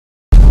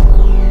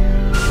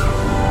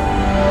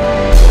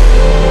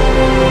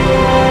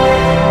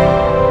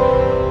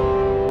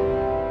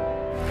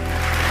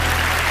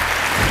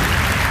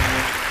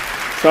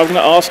I'm going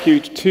to ask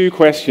you two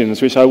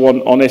questions which I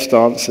want honest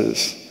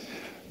answers.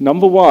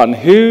 Number one,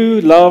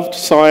 who loved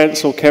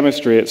science or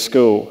chemistry at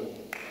school?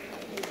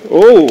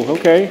 Oh,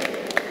 okay.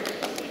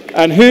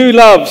 And who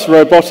loves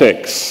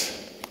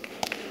robotics?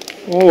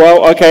 Oh,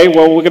 well, okay,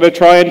 well, we're going to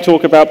try and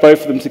talk about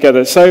both of them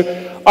together.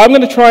 So I'm going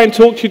to try and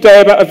talk to you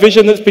today about a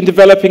vision that's been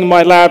developing in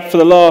my lab for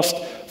the last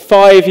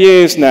 5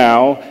 years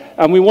now,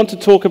 and we want to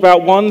talk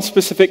about one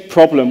specific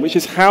problem, which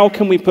is how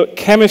can we put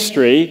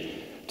chemistry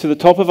to the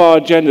top of our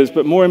agendas,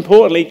 but more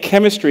importantly,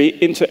 chemistry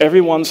into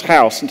everyone's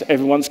house, into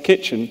everyone's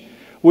kitchen.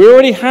 We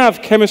already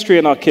have chemistry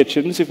in our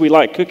kitchens if we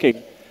like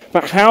cooking,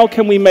 but how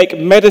can we make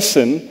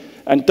medicine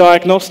and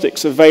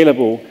diagnostics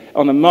available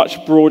on a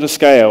much broader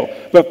scale?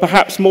 But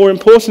perhaps more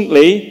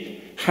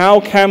importantly,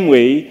 how can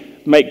we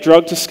make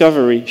drug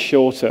discovery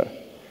shorter?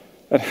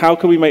 And how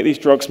can we make these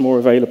drugs more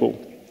available?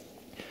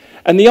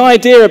 And the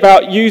idea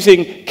about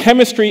using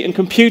chemistry and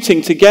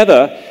computing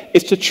together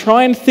is to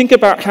try and think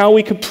about how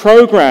we could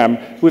program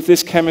with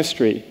this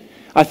chemistry.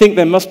 I think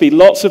there must be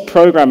lots of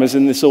programmers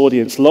in this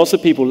audience. Lots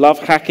of people love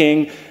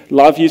hacking,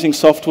 love using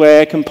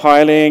software,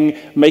 compiling,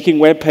 making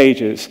web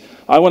pages.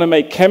 I want to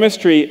make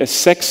chemistry as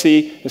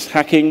sexy as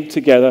hacking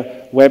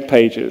together web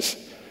pages.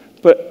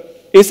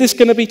 But is this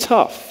going to be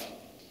tough?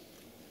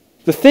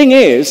 The thing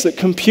is that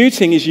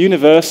computing is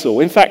universal.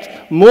 In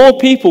fact, more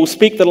people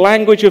speak the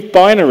language of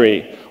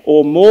binary,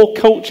 or more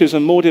cultures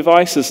and more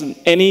devices than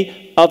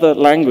any other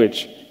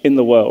language in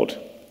the world.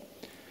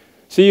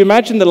 So you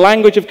imagine the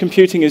language of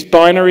computing is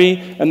binary,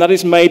 and that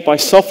is made by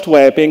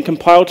software being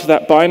compiled to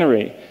that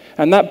binary.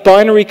 And that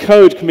binary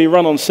code can be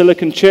run on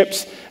silicon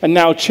chips, and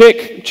now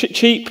cheap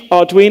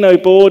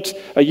Arduino boards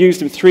are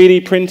used in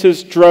 3D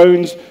printers,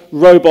 drones,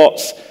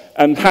 robots,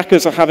 and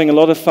hackers are having a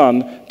lot of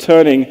fun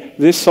turning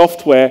this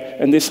software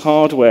and this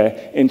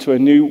hardware into a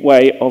new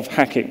way of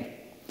hacking.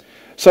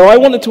 So I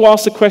wanted to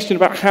ask the question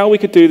about how we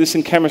could do this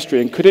in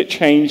chemistry, and could it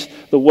change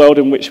the world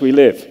in which we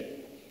live?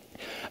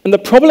 And the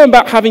problem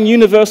about having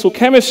universal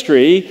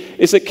chemistry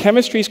is that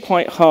chemistry is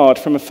quite hard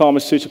from a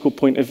pharmaceutical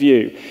point of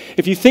view.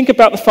 If you think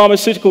about the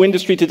pharmaceutical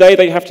industry today,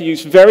 they have to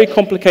use very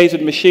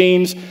complicated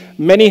machines,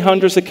 many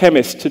hundreds of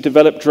chemists to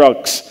develop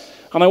drugs.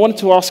 And I wanted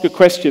to ask a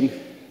question,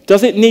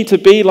 does it need to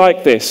be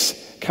like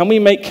this? Can we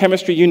make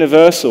chemistry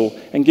universal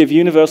and give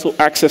universal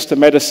access to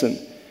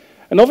medicine?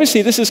 And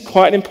obviously, this is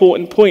quite an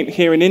important point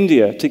here in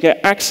India, to get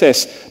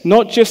access,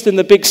 not just in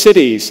the big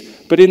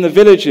cities, but in the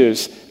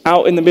villages,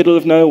 out in the middle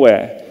of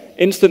nowhere.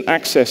 Instant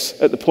access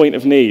at the point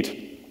of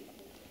need.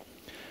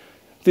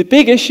 The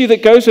big issue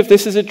that goes with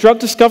this is that drug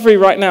discovery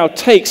right now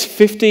takes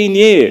 15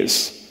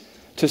 years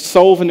to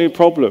solve a new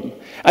problem.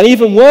 And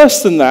even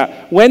worse than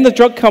that, when the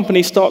drug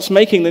company starts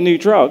making the new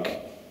drug,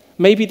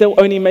 maybe they'll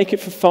only make it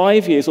for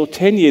 5 years or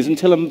 10 years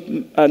until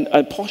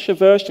a posher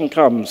version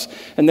comes,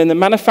 and then the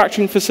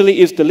manufacturing facility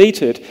is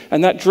deleted,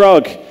 and that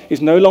drug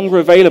is no longer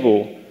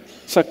available.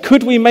 So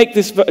could we make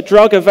this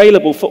drug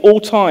available for all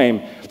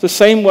time, the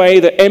same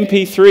way that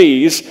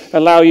MP3s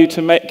allow you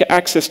to get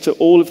access to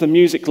all of the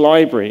music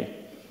library?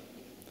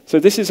 So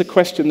this is a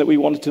question that we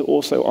wanted to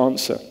also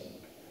answer.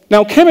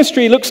 Now,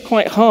 chemistry looks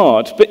quite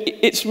hard, but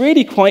it's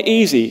really quite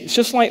easy. It's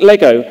just like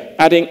Lego,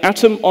 adding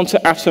atom onto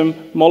atom,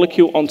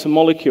 molecule onto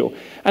molecule.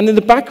 And in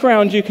the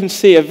background, you can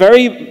see a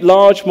very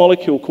large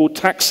molecule called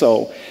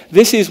Taxol.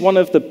 This is one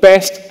of the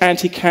best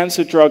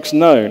anti-cancer drugs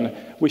known,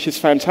 which is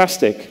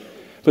fantastic.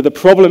 But the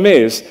problem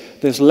is,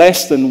 there's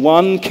less than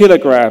 1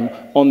 kilogram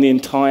on the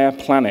entire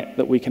planet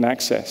that we can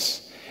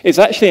access. It's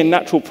actually a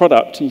natural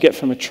product you get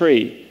from a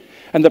tree.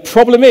 And the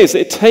problem is,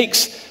 it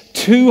takes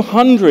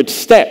 200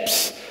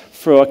 steps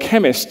for a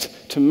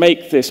chemist to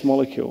make this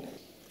molecule.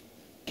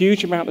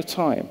 Huge amount of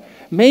time.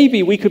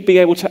 Maybe we could be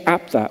able to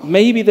app that.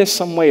 Maybe there's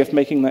some way of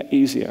making that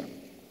easier.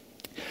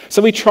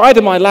 So we tried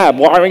in my lab,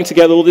 wiring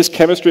together all these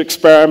chemistry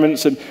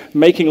experiments and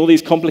making all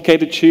these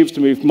complicated tubes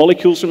to move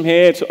molecules from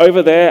here to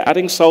over there,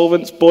 adding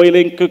solvents,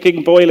 boiling,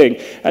 cooking, boiling.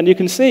 And you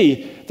can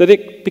see that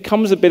it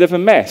becomes a bit of a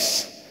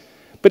mess.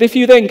 But if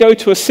you then go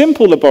to a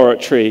simple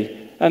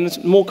laboratory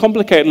and more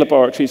complicated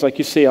laboratories like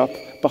you see up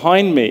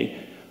behind me,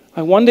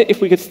 I wonder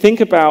if we could think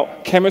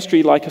about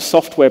chemistry like a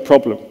software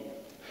problem.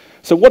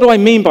 So what do I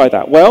mean by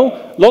that?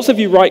 Well, lots of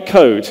you write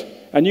code,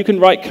 and you can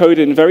write code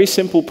in very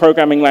simple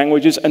programming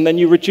languages, and then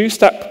you reduce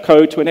that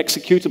code to an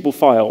executable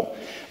file.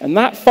 And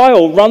that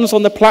file runs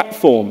on the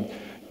platform.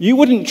 You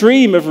wouldn't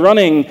dream of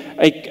running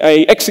an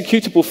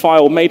executable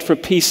file made for a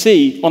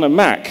PC on a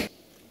Mac,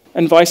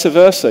 and vice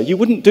versa. You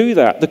wouldn't do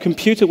that. The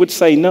computer would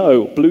say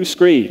no, blue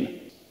screen.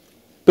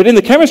 But in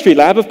the chemistry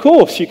lab, of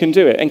course, you can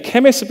do it. And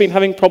chemists have been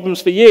having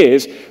problems for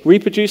years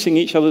reproducing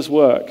each other's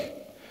work.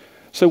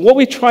 So what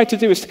we tried to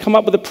do is to come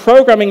up with a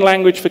programming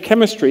language for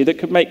chemistry that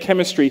could make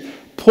chemistry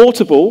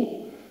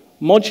portable,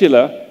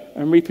 modular,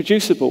 and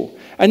reproducible.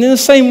 And in the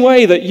same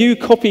way that you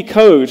copy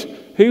code,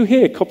 who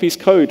here copies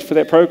code for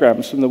their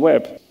programs from the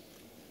web?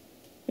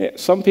 Yeah,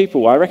 some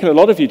people, I reckon a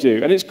lot of you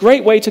do. And it's a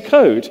great way to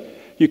code.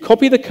 You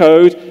copy the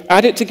code,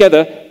 add it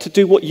together to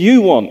do what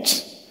you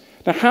want.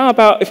 Now, how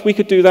about if we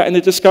could do that in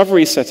the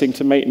discovery setting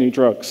to make new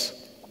drugs?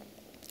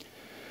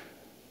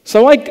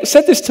 So I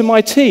said this to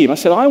my team. I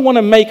said, I want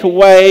to make a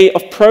way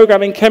of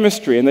programming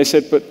chemistry. And they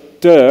said, but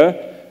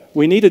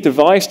we need a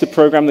device to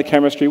program the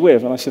chemistry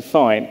with. And I said,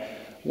 fine.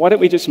 Why don't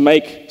we just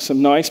make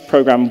some nice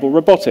programmable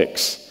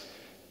robotics?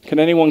 Can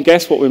anyone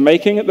guess what we're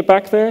making at the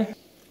back there?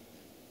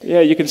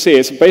 Yeah, you can see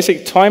it's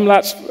basic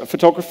time-lapse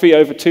photography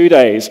over 2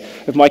 days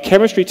of my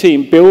chemistry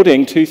team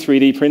building 2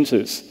 3D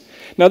printers.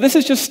 Now, this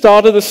is just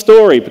start of the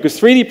story, because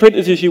 3D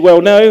printers, as you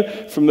well know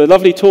from the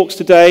lovely talks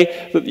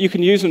today, that you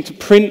can use them to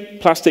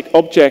print plastic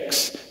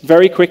objects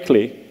very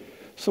quickly.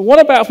 So what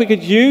about if we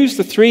could use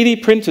the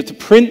 3D printer to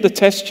print the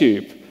test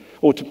tube,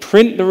 or to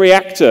print the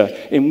reactor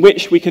in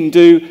which we can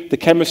do the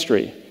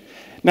chemistry?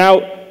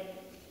 Now,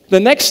 the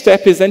next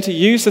step is then to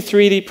use the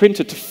 3D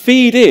printer to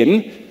feed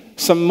in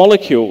some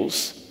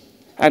molecules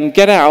and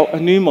get out a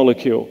new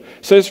molecule.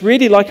 So it's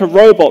really like a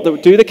robot that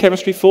would do the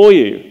chemistry for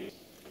you.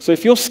 So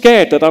if you're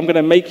scared that I'm going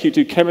to make you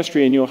do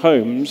chemistry in your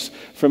homes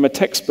from a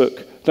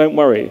textbook, don't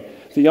worry.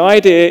 The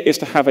idea is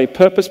to have a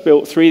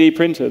purpose-built 3D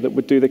printer that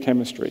would do the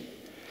chemistry.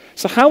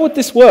 So how would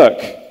this work?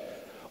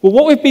 Well,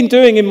 what we've been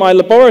doing in my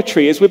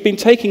laboratory is we've been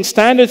taking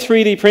standard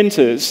 3D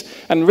printers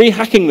and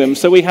rehacking them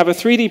so we have a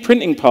 3D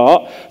printing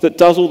part that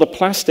does all the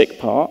plastic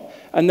part,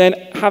 and then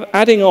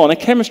adding on a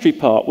chemistry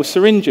part with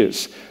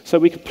syringes so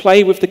we could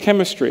play with the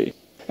chemistry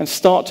and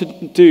start to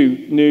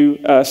do new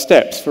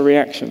steps for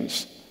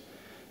reactions.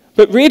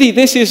 But really,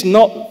 this is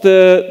not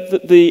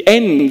the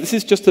end. This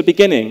is just the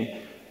beginning.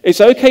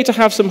 It's okay to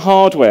have some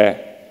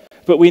hardware,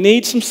 but we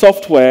need some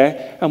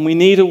software, and we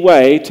need a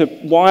way to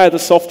wire the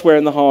software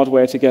and the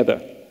hardware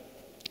together.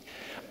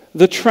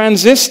 The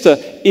transistor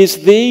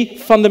is the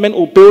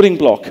fundamental building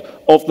block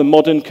of the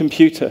modern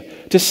computer.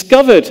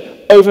 Discovered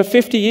over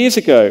 50 years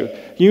ago,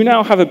 you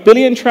now have 1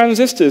 billion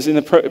transistors in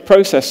a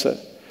processor.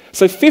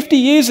 So 50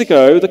 years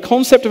ago, the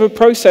concept of a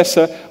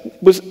processor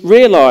was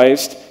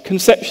realized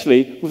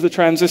conceptually with the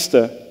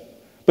transistor.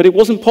 But it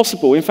wasn't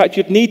possible. In fact,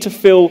 you'd need to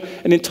fill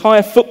an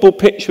entire football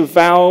pitch with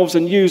valves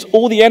and use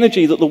all the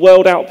energy that the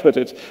world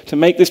outputted to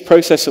make this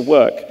processor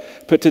work.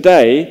 But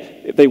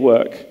today, they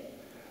work.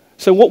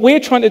 So what we're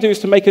trying to do is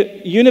to make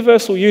a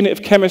universal unit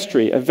of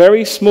chemistry, a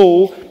very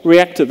small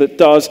reactor that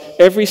does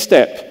every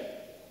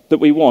step that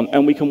we want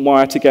and we can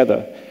wire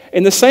together.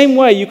 In the same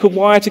way you could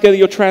wire together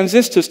your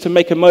transistors to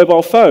make a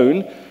mobile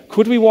phone,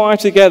 could we wire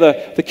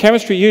together the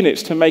chemistry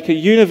units to make a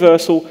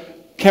universal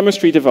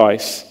chemistry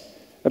device,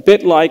 a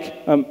bit like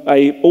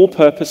an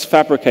all-purpose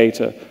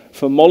fabricator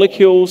for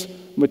molecules,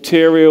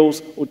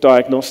 materials, or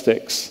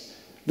diagnostics?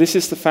 This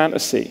is the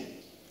fantasy.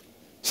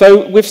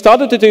 So we've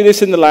started to do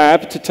this in the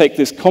lab, to take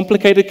this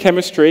complicated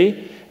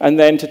chemistry and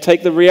then to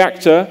take the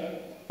reactor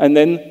and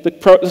then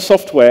the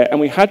software, and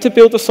we had to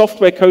build the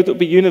software code that would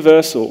be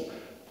universal.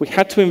 We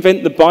had to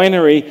invent the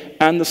binary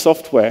and the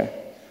software.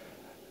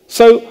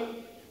 So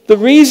the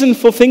reason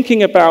for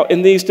thinking about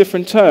in these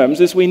different terms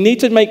is we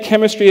need to make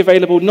chemistry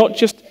available not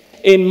just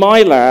in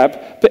my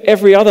lab, but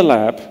every other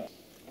lab.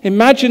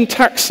 Imagine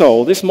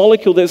Taxol, this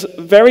molecule that's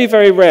very,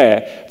 very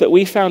rare, that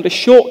we found a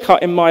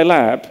shortcut in my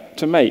lab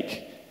to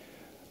make.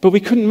 But we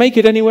couldn't make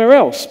it anywhere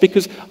else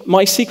because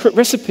my secret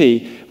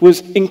recipe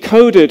was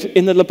encoded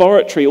in the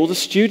laboratory, or the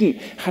student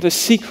had a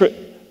secret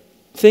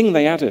thing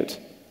they added.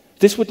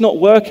 This would not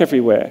work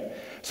everywhere.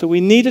 So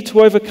we needed to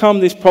overcome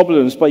these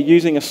problems by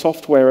using a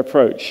software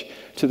approach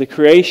to the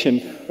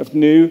creation of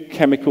new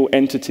chemical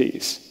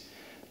entities.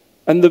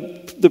 And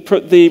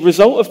the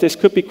result of this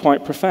could be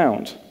quite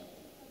profound.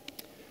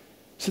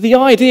 So the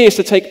idea is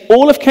to take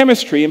all of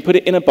chemistry and put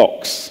it in a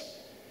box,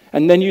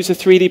 and then use a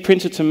 3D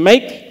printer to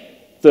make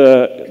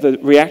the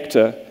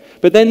reactor.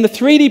 But then the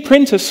 3D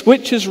printer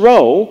switches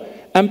role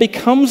and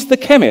becomes the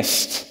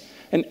chemist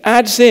and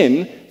adds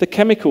in the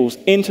chemicals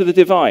into the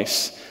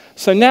device.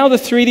 So now the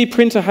 3D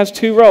printer has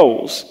 2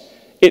 roles.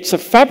 It's a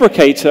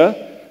fabricator,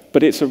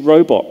 but it's a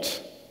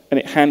robot, and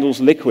it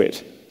handles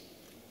liquid.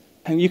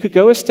 And you could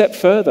go a step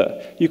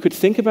further. You could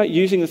think about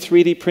using the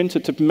 3D printer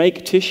to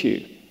make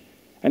tissue.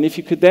 And if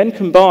you could then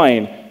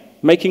combine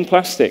making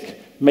plastic,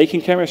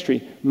 making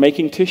chemistry,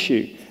 making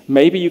tissue,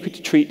 maybe you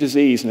could treat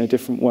disease in a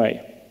different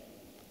way.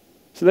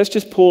 So let's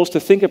just pause to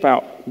think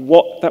about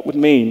what that would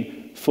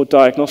mean for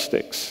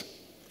diagnostics.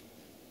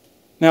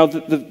 Now,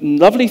 the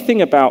lovely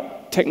thing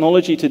about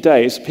technology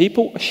today is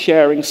people are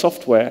sharing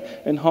software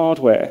and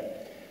hardware.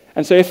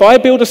 And so if I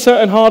build a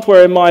certain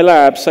hardware in my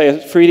lab, say a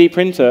 3D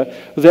printer,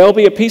 there'll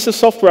be a piece of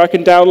software I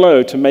can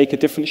download to make a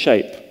different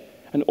shape.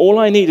 And all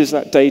I need is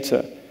that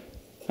data.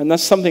 And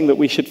that's something that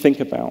we should think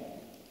about.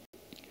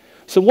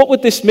 So what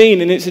would this mean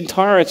in its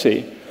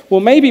entirety? Well,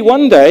 maybe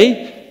one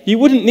day you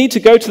wouldn't need to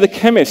go to the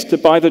chemist to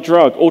buy the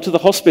drug or to the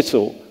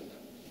hospital.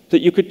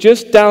 That you could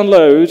just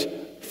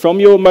download from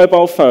your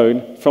mobile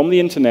phone, from the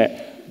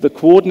internet, the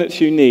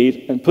coordinates you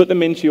need and put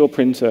them into your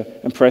printer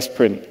and press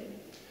print.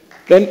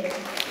 Then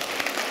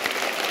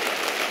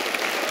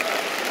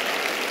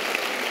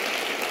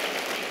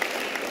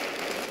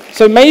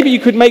so maybe you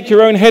could make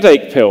your own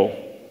headache pill.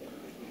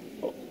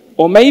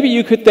 Or maybe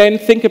you could then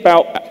think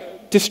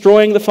about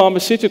destroying the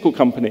pharmaceutical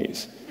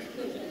companies.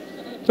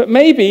 But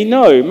maybe,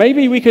 no,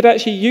 maybe we could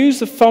actually use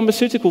the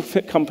pharmaceutical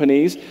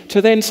companies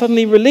to then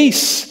suddenly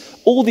release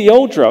all the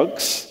old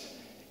drugs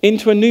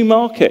into a new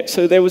market.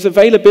 So there was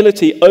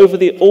availability over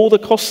all the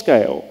cost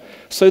scale.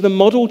 So the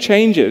model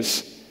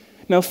changes.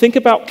 Now think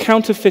about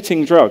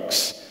counterfeiting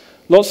drugs.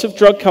 Lots of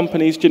drug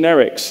companies,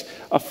 generics,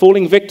 are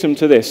falling victim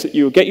to this, that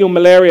you get your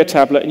malaria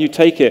tablet and you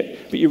take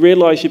it, but you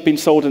realize you've been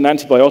sold an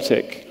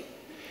antibiotic.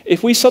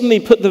 If we suddenly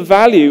put the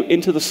value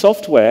into the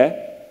software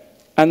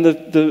and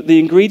the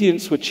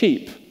ingredients were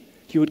cheap,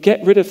 you would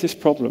get rid of this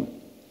problem.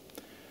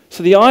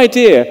 So the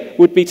idea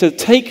would be to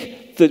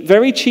take the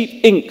very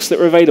cheap inks that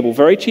are available,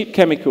 very cheap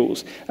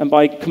chemicals, and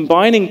by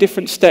combining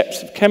different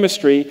steps of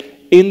chemistry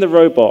in the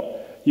robot,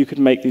 you could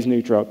make these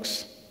new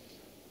drugs.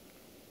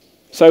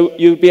 So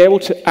you'd be able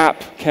to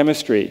app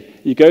chemistry.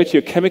 You go to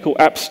your chemical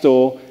app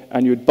store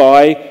and you'd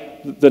buy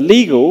the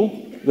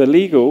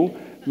legal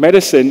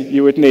medicine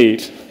you would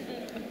need.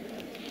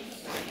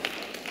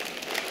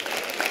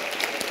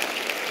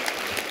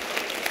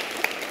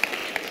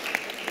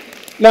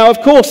 Now,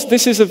 of course,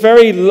 this is a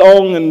very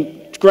long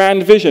and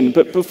grand vision,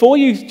 but before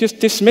you just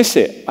dismiss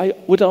it, I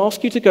would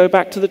ask you to go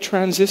back to the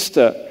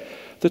transistor.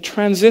 The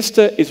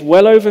transistor is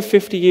well over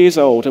 50 years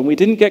old, and we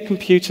didn't get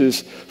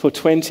computers for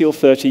 20 or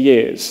 30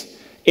 years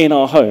in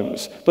our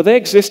homes, but they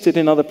existed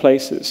in other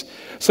places.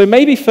 So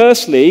maybe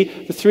firstly,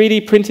 the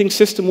 3D printing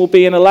system will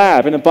be in a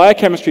lab, in a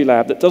biochemistry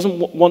lab that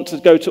doesn't want to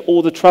go to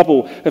all the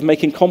trouble of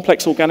making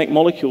complex organic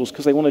molecules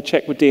because they want to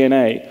check with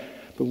DNA.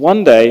 But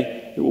one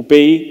day, it will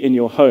be in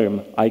your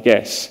home, I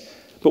guess.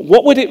 But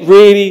what would it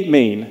really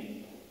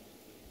mean?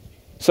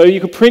 So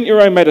you could print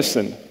your own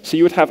medicine. So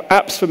you would have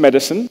apps for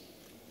medicine.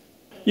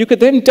 You could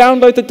then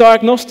download the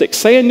diagnostics.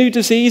 Say a new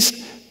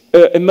disease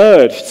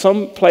emerged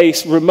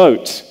someplace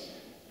remote,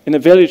 in a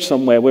village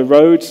somewhere where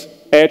roads,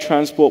 air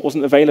transport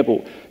wasn't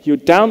available. You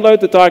would download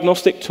the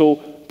diagnostic tool,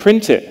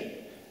 print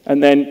it,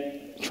 and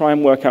then try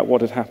and work out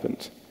what had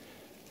happened.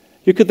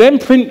 You could then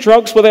print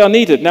drugs where they are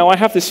needed. Now, I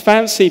have this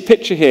fancy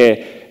picture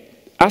here.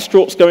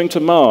 Astronauts going to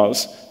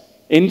Mars.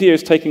 India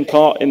is taking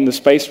part in the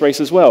space race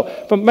as well.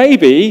 But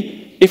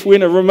maybe, if we're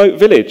in a remote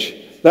village,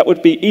 that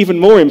would be even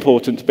more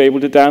important to be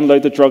able to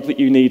download the drug that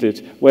you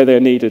needed, where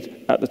they're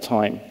needed at the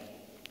time.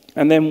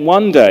 And then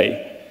one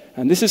day,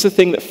 and this is the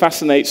thing that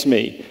fascinates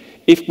me,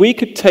 if we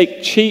could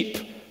take cheap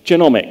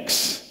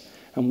genomics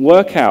and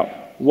work out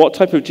what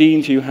type of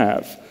genes you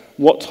have,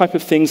 what type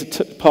of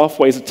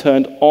pathways are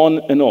turned on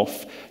and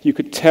off, you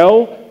could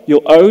tell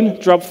your own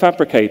drug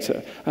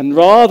fabricator, and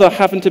rather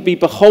having to be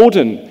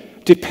beholden,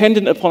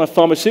 dependent upon a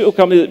pharmaceutical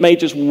company that made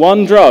just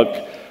one drug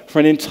for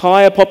an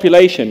entire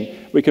population,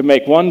 we could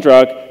make one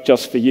drug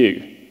just for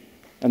you.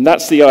 And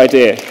that's the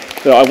idea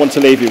that I want to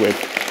leave you with.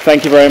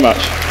 Thank you very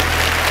much.